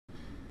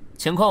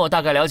情况我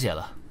大概了解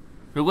了。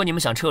如果你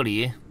们想撤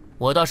离，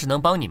我倒是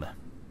能帮你们。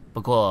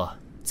不过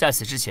在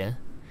此之前，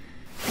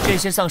这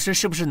些丧尸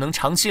是不是能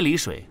长期离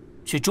水？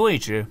去捉一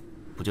只，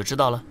不就知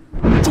道了？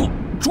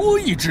捉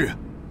一只，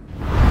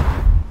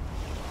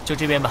就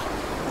这边吧。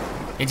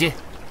眼镜，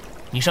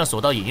你上索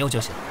道引诱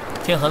就行。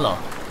天很冷，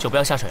就不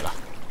要下水了。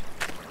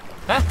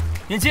哎，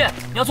眼镜，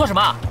你要做什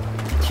么？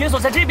铁索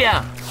在这边。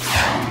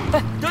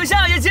哎，等一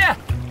下，眼镜。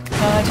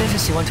他真是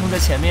喜欢冲在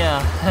前面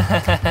啊！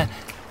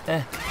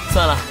哎，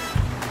算了，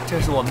这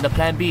是我们的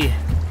Plan B。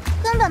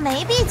根本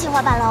没 B 计划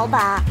吧，老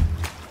板。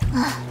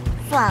唉，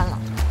算了。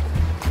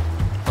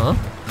嗯？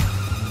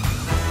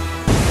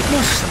那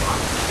是什么？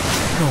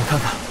让我看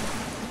看。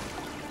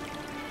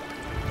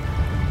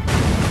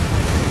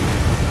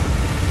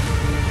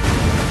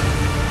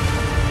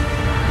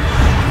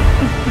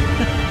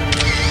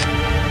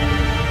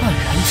半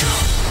染者。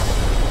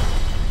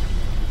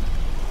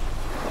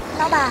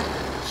老板，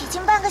已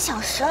经半个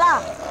小时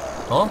了。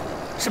哦，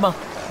是吗？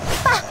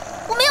爸，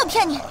我没有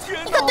骗你，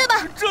你看对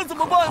吧？这怎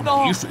么办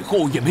呢？离水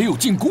后也没有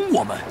进攻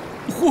我们，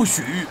或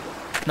许……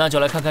那就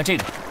来看看这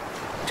个，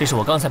这是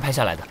我刚才拍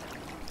下来的。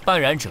半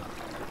染者，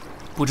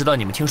不知道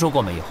你们听说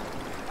过没有？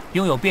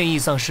拥有变异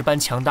丧尸般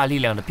强大力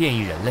量的变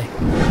异人类。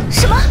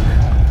什么？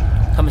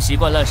他们习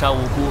惯滥杀无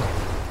辜，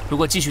如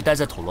果继续待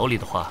在土楼里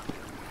的话，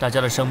大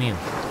家的生命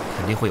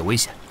肯定会有危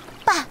险。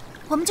爸，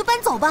我们就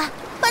搬走吧，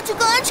搬去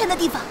更安全的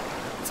地方。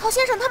曹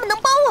先生他们能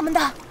帮我们的。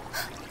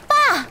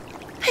爸，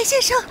裴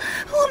先生，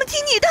我们听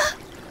你的。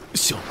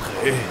小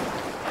裴，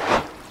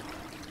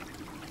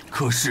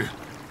可是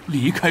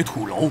离开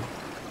土楼，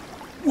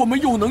我们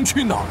又能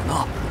去哪儿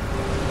呢？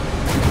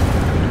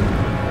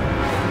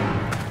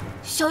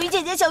小鱼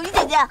姐姐，小鱼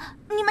姐姐，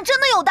你们真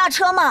的有大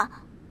车吗？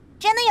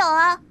真的有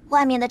啊，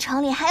外面的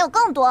城里还有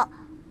更多，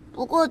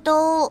不过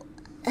都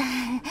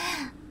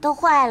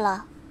坏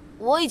了。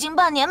我已经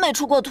半年没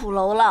出过土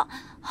楼了，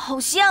好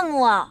羡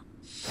慕啊！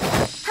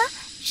啊，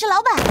是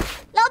老板，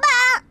老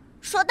板，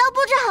索道布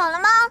置好了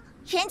吗？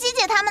田鸡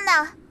姐他们呢？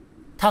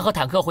他和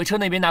坦克回车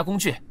那边拿工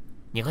具。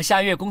你和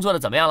夏月工作的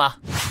怎么样了？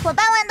我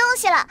搬完东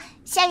西了，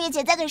夏月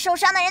姐在给受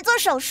伤的人做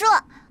手术。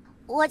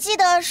我记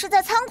得是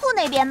在仓库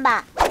那边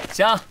吧。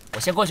行，我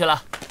先过去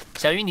了。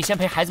小鱼，你先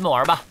陪孩子们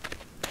玩吧。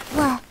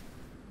喂，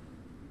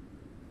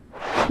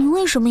你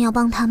为什么要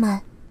帮他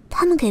们？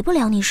他们给不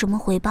了你什么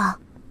回报，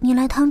你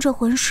来趟这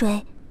浑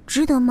水，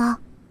值得吗？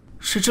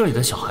是这里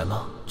的小孩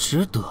吗？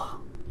值得。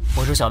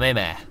我说小妹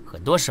妹，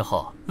很多时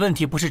候问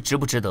题不是值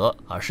不值得，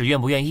而是愿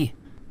不愿意。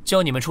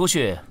叫你们出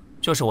去，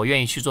就是我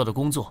愿意去做的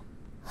工作。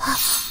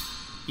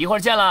一会儿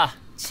见了，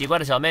奇怪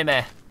的小妹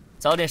妹，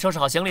早点收拾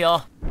好行李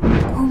哦。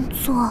工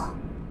作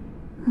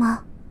吗？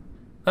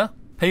啊，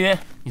裴云，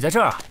你在这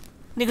儿啊？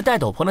那个戴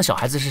斗篷的小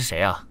孩子是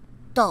谁啊？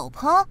斗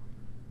篷？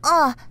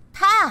哦，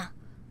他，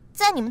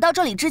在你们到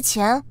这里之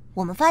前，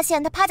我们发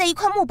现他趴在一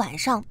块木板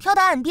上，飘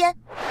到岸边，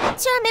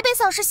竟然没被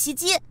丧尸袭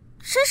击，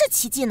真是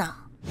奇迹呢。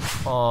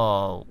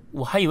哦，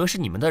我还以为是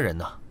你们的人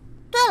呢。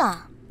对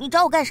了，你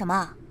找我干什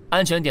么？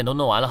安全点都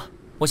弄完了，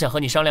我想和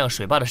你商量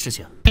水坝的事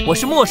情。我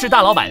是末世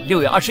大老板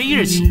，6月21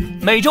日起，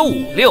每周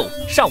5、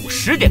6上午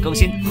10点更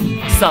新。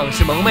丧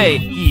尸萌妹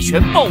一拳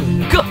爆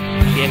5个，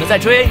点个赞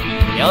追，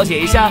了解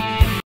一下。